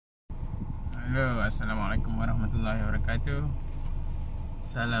Hello, Assalamualaikum warahmatullahi wabarakatuh.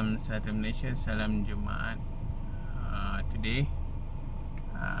 Salam satu Malaysia, salam Jumaat. Today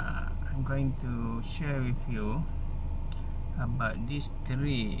I'm going to share with you about these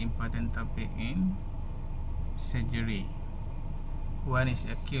three important topic in surgery. One is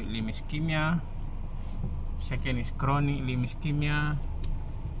acute limb ischemia, second is chronic limb ischemia,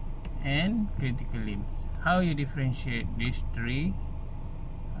 and critical limbs. How you differentiate these three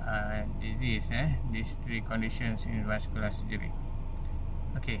disease, these three conditions in vascular surgery.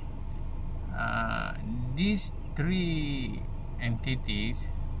 Okay, these three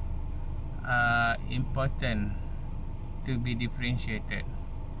entities are important to be differentiated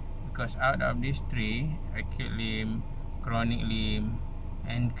because out of these three, acute limb, chronic limb,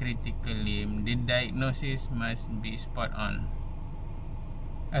 and critical limb, the diagnosis must be spot on.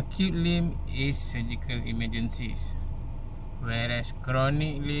 Acute limb is surgical emergencies, whereas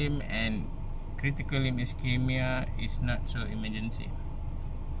chronic limb and critical limb ischemia is not so emergency.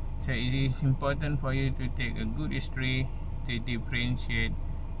 So it is important for you to take a good history to differentiate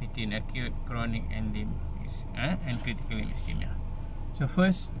between acute, chronic, and critical limb ischemia. So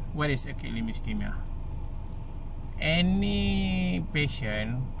first, what is acute limb ischemia? Any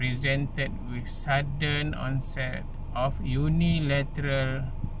patient presented with sudden onset of unilateral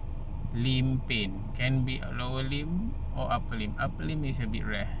limb pain, can be lower limb or upper limb. Upper limb is a bit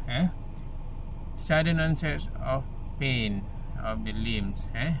rare. Sudden onset of pain of the limbs,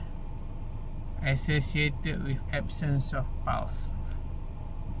 associated with absence of pulse.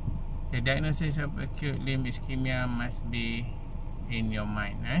 The diagnosis of acute limb ischemia must be in your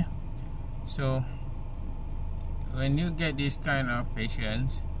mind. So when you get this kind of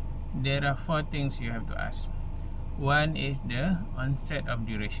patients, there are four things you have to ask. One is the onset of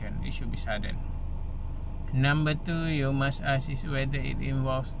duration. It should be sudden. Number two, you must ask is whether it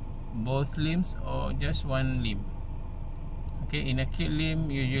involves both limbs or just one limb. Okay, in acute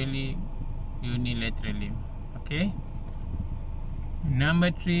limb, usually unilateral limb. Okay. Number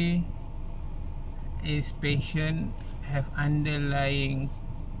three is patient have underlying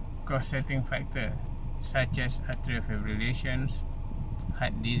cause-setting factor such as atrial fibrillations,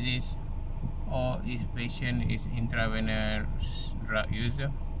 heart disease, or if patient is intravenous drug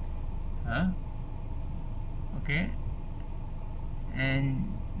user. Okay.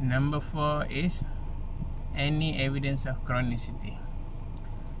 And number four is any evidence of chronicity.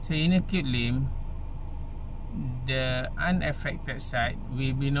 So in acute limb, the unaffected side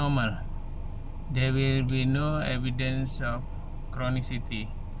will be normal. There will be no evidence of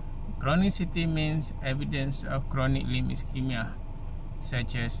chronicity. Chronicity means evidence of chronic limb ischemia,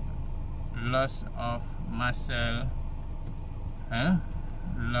 such as loss of muscle,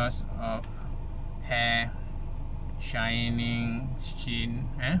 loss of hair, shining skin,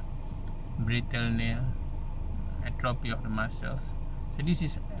 brittle nail, atrophy of the muscles. So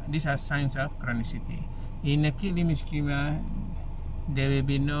these are signs of chronicity. In acute limb ischemia, there will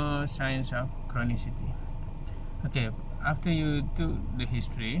be no signs of chronicity. Okay, after you took the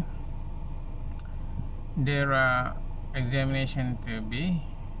history, there are examination to be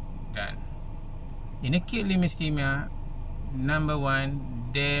done. In acute limb ischemia, number one,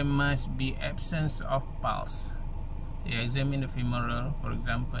 there must be absence of pulse. You examine the femoral, for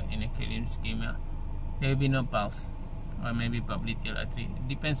example, in acute limb ischemia, there will be no pulse, or maybe popliteal artery. It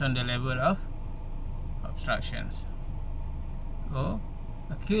depends on the level of obstructions. So,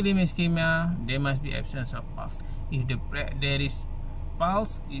 acute limb ischemia, there must be absence of pulse. If there is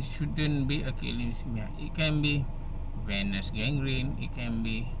pulse, it shouldn't be acute limb ischemia. It can be venous gangrene, it can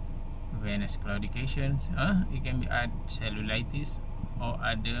be venous claudications, it can be cellulitis or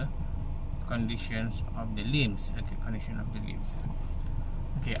other conditions of the limbs, acute condition of the limbs.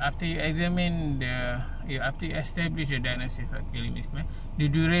 Okay, after you examine after you establish the diagnosis of acute limb ischemia, the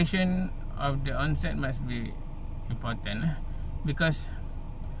duration of the onset must be important, because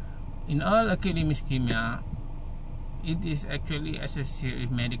in all acute limb ischemia, it is actually associated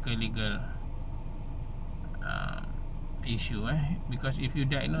with medical legal issue, because if you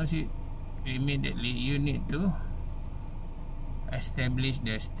diagnose it immediately, you need to establish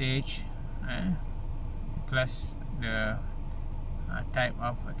the stage, class, the type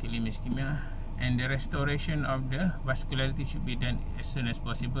of acute limb ischemia, and the restoration of the vascularity should be done as soon as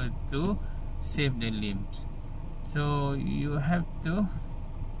possible to save the limbs. So you have to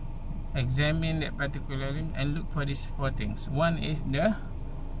examine that particular limb and look for these four things. One is the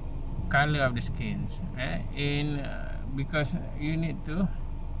color of the skin, because you need to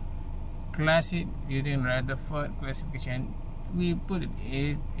class it using Rutherford classification. We put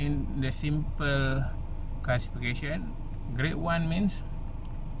it in the simple classification. Grade 1 means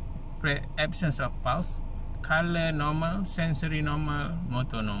absence of pulse, color normal, sensory normal,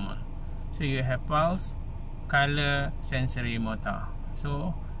 motor normal. So you have pulse, color, sensory, motor.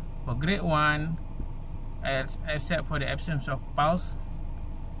 So for grade 1, except for the absence of pulse,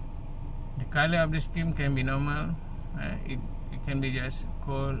 the color of the skin can be normal. It can be just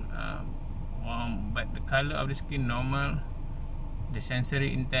cold, warm, but the color of the skin normal, the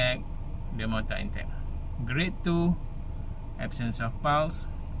sensory intact, the motor intact. Grade 2, absence of pulse,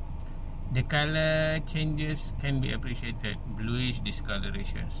 the color changes can be appreciated, bluish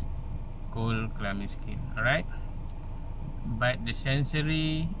discolorations, cold, clammy skin. Alright, but the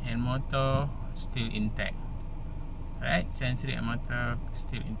sensory and motor still intact. Right, sensory and motor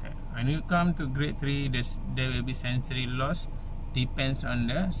still intact. When you come to grade 3, there will be sensory loss. Depends on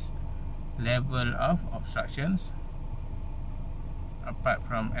the level of obstructions. Apart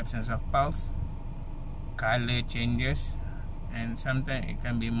from absence of pulse, color changes, and sometimes it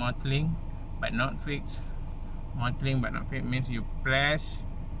can be mottling but not fixed. Mottling but not fixed means you press,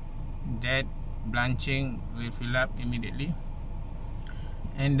 that blanching will fill up immediately,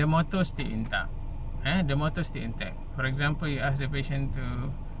 and the motor still intact. The motor still intact. For example, you ask the patient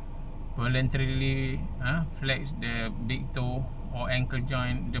to voluntarily flex the big toe or ankle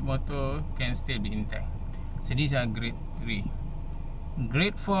joint, the motor can still be intact. So these are grade 3.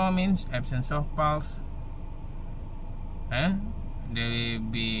 Grade 4 means absence of pulse. There will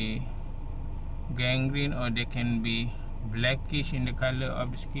be gangrene, or they can be blackish in the color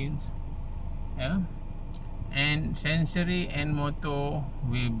of the skins. And sensory and motor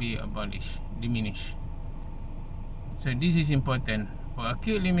will be abolished, diminished. So this is important. For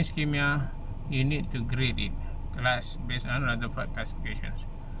acute limb ischemia, you need to grade it, class based on Rutherford classifications.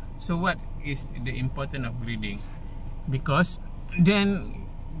 So what is the importance of grading? Because then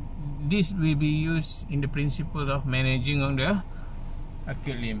this will be used in the principle of managing on the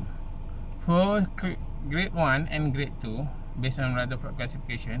acute limb. For grade 1 and grade 2, based on Rutherford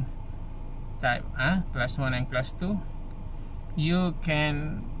classification, type class 1 and class 2, you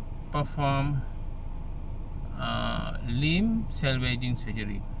can perform limb salvaging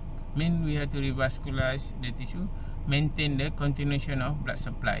surgery. Mean we have to revascularize the tissue, maintain the continuation of blood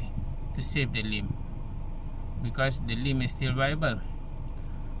supply to save the limb, because the limb is still viable.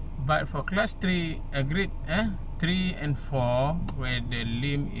 But for class 3, grade 3 and 4, where the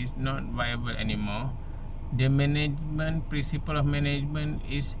limb is not viable anymore, the principle of management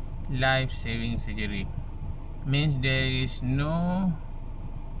is life-saving surgery. Means there is no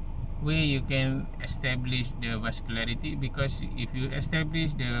way you can establish the vascularity, because if you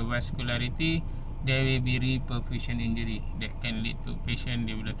establish the vascularity, there will be reperfusion injury that can lead to patient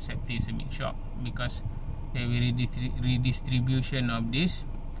develop septicemic shock, because there will be redistribution of this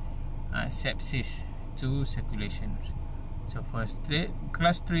sepsis to circulation. So for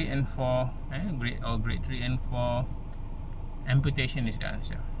class 3 and 4, grade 3 and 4, amputation is the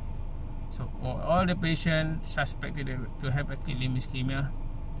answer. So for all the patients suspected to have acute limb ischemia,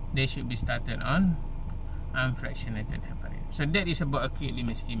 they should be started on unfractionated heparin. So that is about acute limb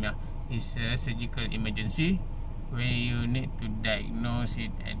ischemia. It's a surgical emergency where you need to diagnose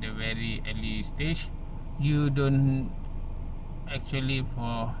it at the very early stage. You don't actually,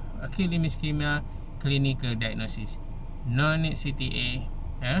 for acute limb ischemia, clinical diagnosis. No need CTA.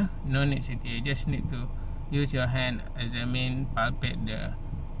 No need CTA. Just need to use your hand, examine, palpate the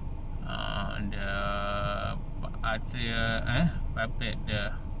artery, palpate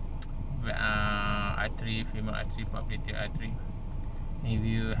the artery, femoral artery, popliteal artery. If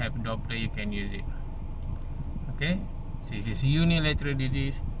you have Doppler, you can use it. Okay, so it is unilateral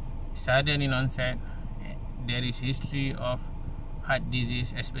disease, sudden in onset. There is history of heart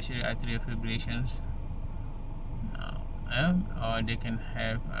disease, especially atrial fibrillations, or they can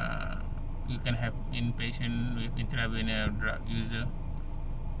have you can have inpatient with intravenous drug user,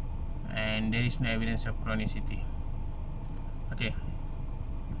 and there is no evidence of chronicity. Okay,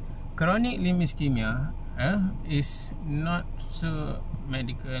 chronic limb ischemia is not so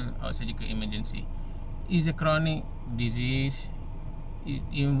medical or surgical emergency. It's a chronic disease. It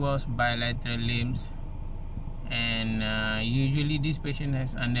involves bilateral limbs, and usually this patient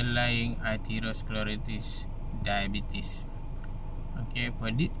has underlying arteriosclerosis, diabetes. Okay, for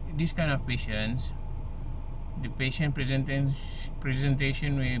this kind of patients, the patient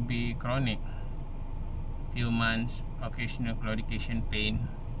presentation will be chronic, few months, occasional claudication pain,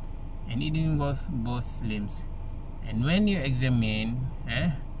 and it involves both limbs. And when you examine,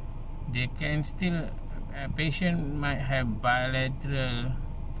 they can still, a patient might have bilateral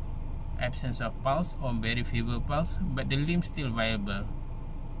absence of pulse or very feeble pulse, but the limb still viable.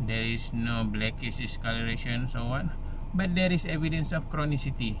 There is no blackish discoloration, so on, but there is evidence of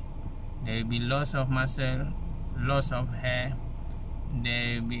chronicity. There will be loss of muscle, loss of hair.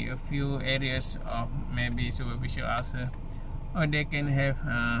 There will be a few areas of maybe superficial ulcer, or they can have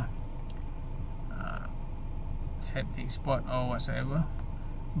septic spot or whatsoever.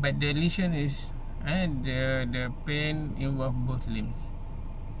 But the lesion is the pain involve both limbs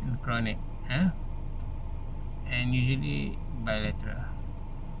and chronic, and usually bilateral.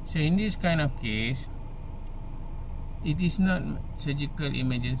 So in this kind of case, it is not surgical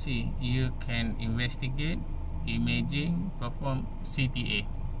emergency. You can investigate, imaging, perform CTA,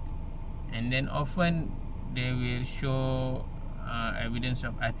 and then often they will show evidence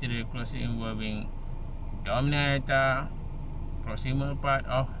of arterial closure involving dominal aorta, proximal part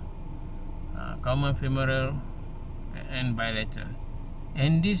of common femoral, and bilateral.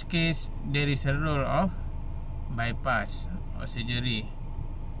 In this case, there is a role of bypass or surgery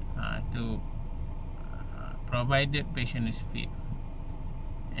to provided patient is fit,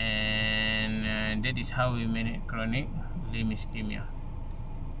 and that is how we manage chronic limb ischemia.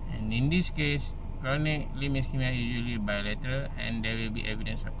 And in this case, chronic limb ischemia is usually bilateral, and there will be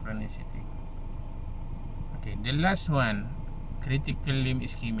evidence of chronicity. Okay, the last one, critical limb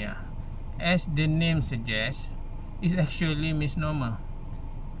ischemia. As the name suggests, is actually misnomer.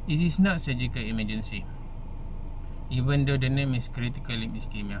 It is not surgical emergency, even though the name is critical limb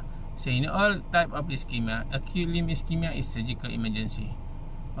ischemia. So in all type of ischemia, acute limb ischemia is surgical emergency.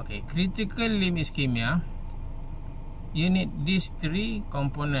 Okay, critical limb ischemia, you need these three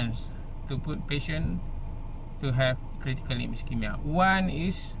components to put patient to have critical limb ischemia. One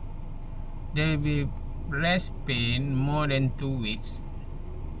is there will be rest pain more than 2 weeks.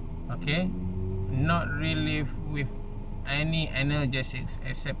 Okay, not relief with any analgesics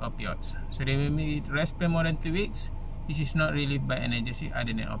except opioids. So there will be rest pain more than 2 weeks, which is not relieved by analgesic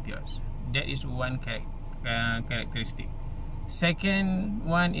other than opioids. That is one characteristic. Second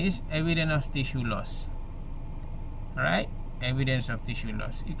one is evidence of tissue loss. Alright, evidence of tissue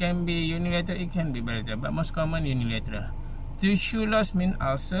loss. It can be unilateral, it can be bilateral, but most common unilateral. Tissue loss means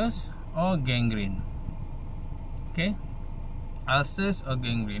ulcers or gangrene. Okay, ulcers or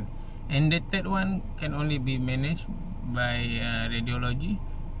gangrene. And the third one can only be managed by radiology,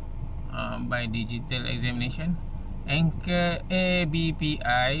 by digital examination. Ankle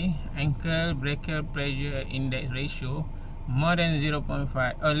ABPI, ankle brachial pressure index ratio, more than 0.5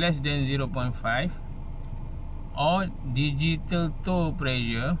 or less than 0.5, or digital toe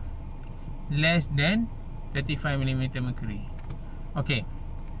pressure less than 35 mm mercury. Okay,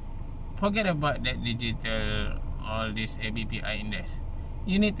 forget about that digital, all this ABPI index.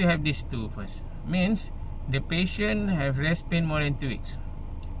 You need to have these two first. Means the patient have rest pain more than 2 weeks,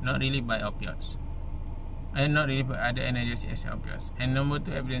 not really by opioids, and not really by other analgesics as opioids. And number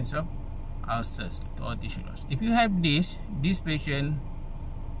two, evidence of ulcers or tissue loss. If you have this patient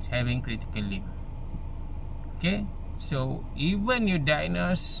is having critical limb. Okay, so even you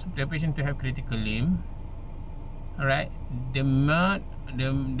diagnose the patient to have critical limb, alright, the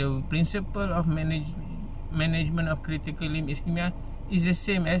principle of management of critical limb ischemia is the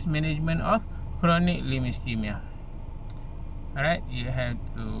same as management of chronic limb ischemia. Alright, you have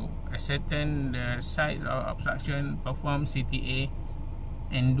to ascertain the site of obstruction, perform CTA,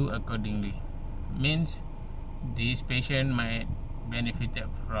 and do accordingly. Means this patient might benefit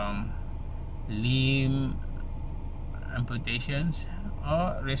from limb amputations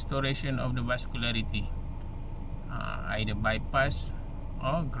or restoration of the vascularity, either bypass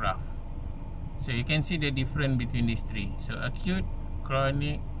or graft. So you can see the difference between these three. So acute,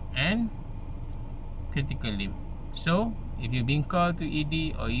 chronic, and critical limb. So if you've been called to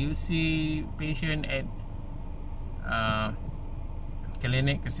ED or you see patient at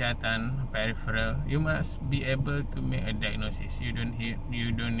klinik kesihatan peripheral, you must be able to make a diagnosis. You don't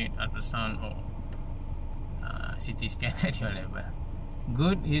need ultrasound or CT scan at your level.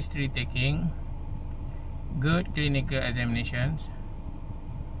 Good history taking, good clinical examinations,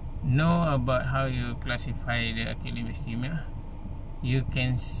 know about how you classify the acute limb ischemia. You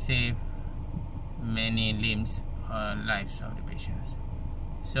can save many limbs or lives of the patients.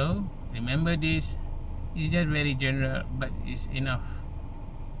 So remember this. It's just very general, but it's enough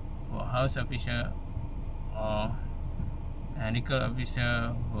for house officer or medical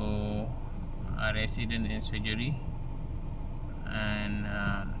officer who are resident in surgery, and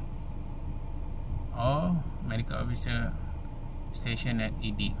or medical officer stationed at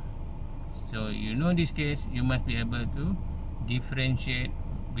ED. So you know this case, you must be able to differentiate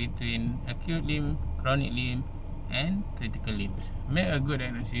between acute limb, chronic limb, and critical limbs. Make a good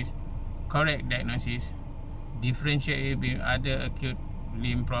diagnosis, correct diagnosis, differentiate between other acute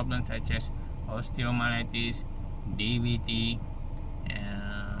limb problems such as osteomyelitis, DVT,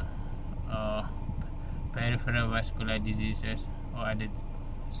 peripheral vascular diseases or other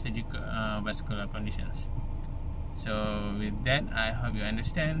surgical vascular conditions. So with that, I hope you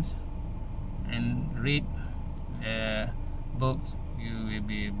understand and read the books. You will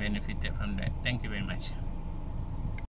be benefited from that. Thank you very much.